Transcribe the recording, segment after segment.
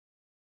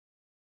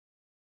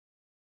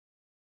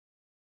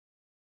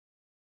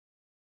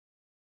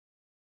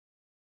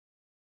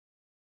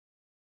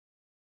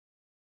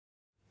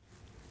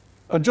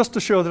And just to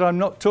show that I'm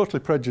not totally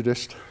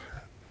prejudiced,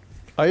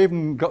 I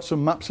even got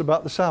some maps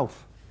about the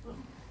south.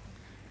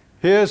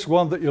 Here's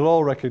one that you'll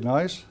all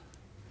recognise.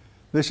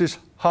 This is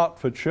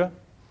Hertfordshire.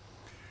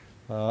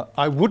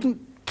 I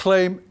wouldn't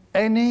claim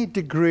any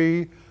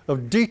degree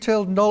of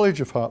detailed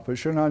knowledge of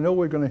Hertfordshire, and I know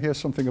we're going to hear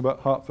something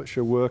about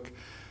Hertfordshire work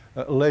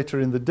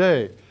later in the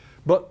day,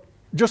 but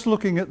just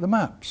looking at the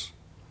maps,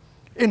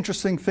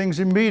 interesting things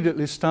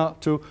immediately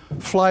start to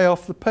fly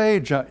off the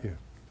page at you.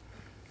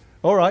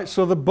 All right,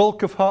 so the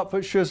bulk of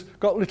Hertfordshire's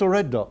got little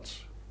red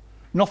dots.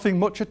 Nothing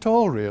much at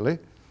all, really,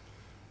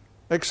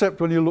 except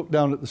when you look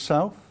down at the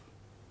south,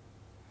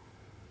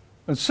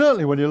 and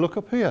certainly when you look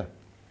up here.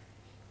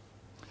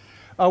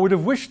 I would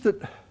have wished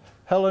that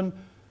Helen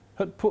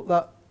had put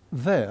that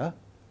there,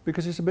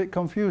 because it's a bit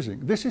confusing.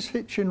 This is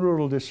Hitchin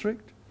Rural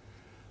District.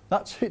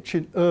 That's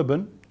Hitchin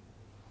Urban.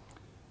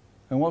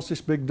 And what's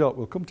this big dot?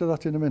 We'll come to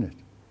that in a minute.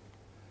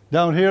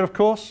 Down here, of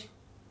course,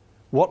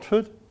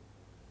 Watford.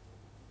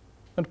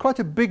 And quite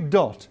a big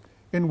dot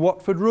in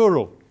Watford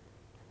Rural.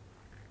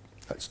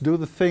 Let's do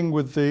the thing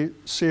with the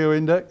CO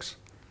index.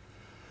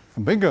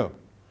 And bingo.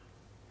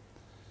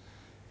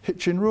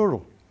 Hitchin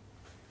Rural.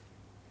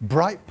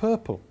 Bright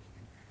purple.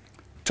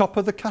 Top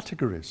of the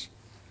categories,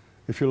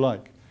 if you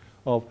like,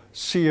 of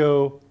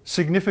CO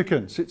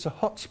significance. It's a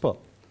hotspot.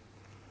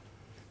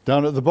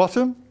 Down at the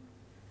bottom,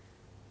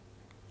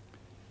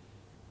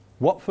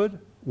 Watford,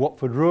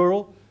 Watford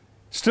Rural,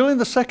 still in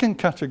the second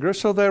category,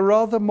 so they're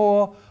rather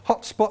more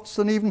hotspots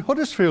than even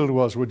Huddersfield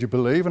was, would you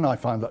believe? And I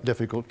find that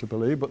difficult to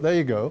believe, but there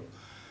you go.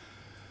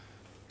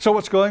 So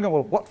what's going on?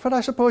 Well, Watford,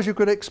 I suppose you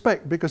could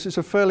expect, because it's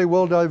a fairly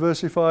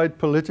well-diversified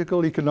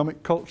political,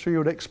 economic culture. You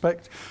would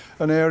expect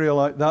an area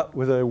like that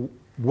with a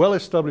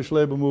well-established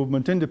Labour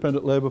movement,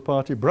 independent Labour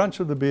Party, branch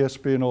of the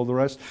BSP and all the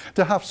rest,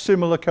 to have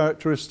similar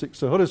characteristics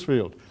to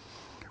Huddersfield.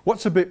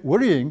 What's a bit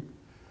worrying,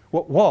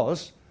 what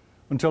was,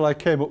 until I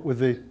came up with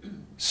the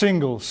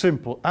single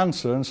simple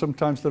answer, and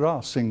sometimes there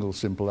are single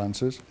simple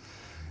answers,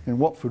 in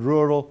Watford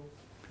Rural,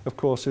 of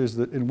course, is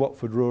that in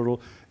Watford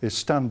Rural is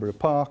Stanbury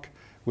Park,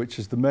 which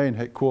is the main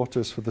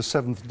headquarters for the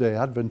Seventh-day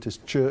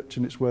Adventist Church,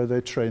 and it's where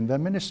they train their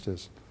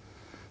ministers.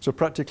 So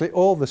practically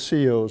all the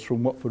CEOs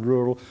from Watford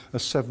Rural are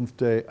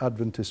Seventh-day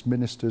Adventist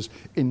ministers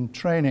in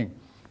training.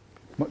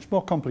 Much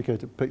more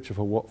complicated picture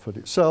for Watford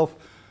itself,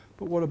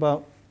 but what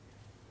about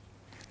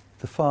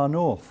the far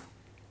north?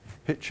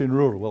 Hitchin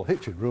Rural. Well,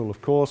 Hitchin Rural,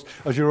 of course,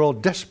 as you're all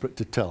desperate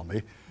to tell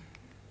me,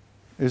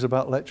 is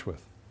about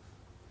Letchworth.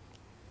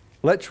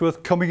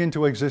 Letchworth coming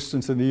into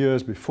existence in the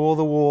years before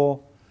the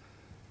war,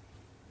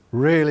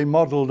 really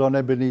modelled on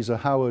Ebenezer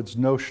Howard's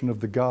notion of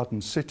the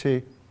Garden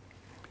City,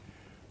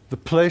 the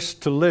place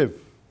to live,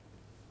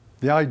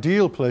 the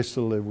ideal place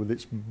to live, with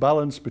its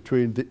balance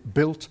between the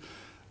built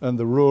and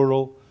the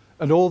rural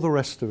and all the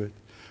rest of it.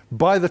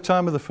 By the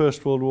time of the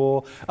First World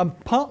War, and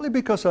partly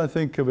because I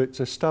think of its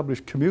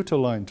established commuter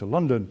line to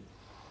London,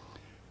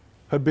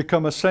 had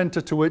become a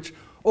centre to which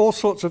all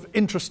sorts of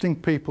interesting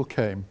people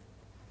came.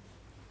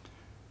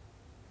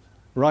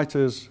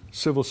 Writers,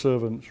 civil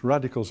servants,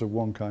 radicals of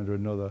one kind or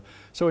another.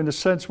 So in a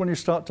sense, when you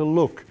start to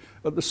look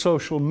at the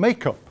social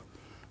makeup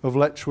of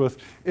Letchworth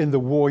in the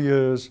war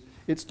years,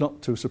 it's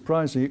not too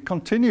surprising. It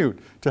continued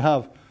to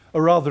have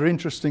a rather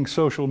interesting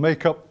social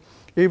makeup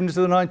even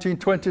into the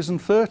 1920s and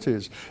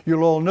 30s.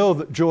 You'll all know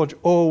that George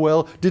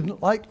Orwell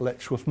didn't like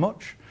Letchworth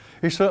much.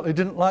 He certainly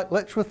didn't like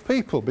Letchworth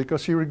people,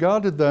 because he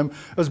regarded them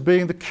as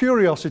being the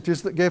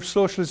curiosities that gave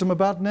socialism a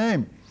bad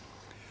name.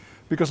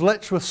 Because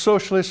Letchworth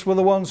socialists were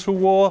the ones who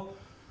wore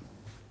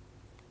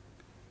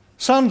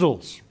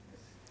sandals,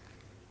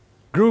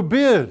 grew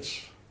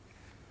beards,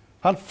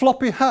 had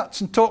floppy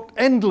hats and talked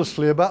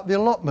endlessly about the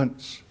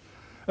allotments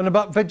and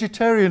about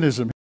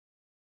vegetarianism.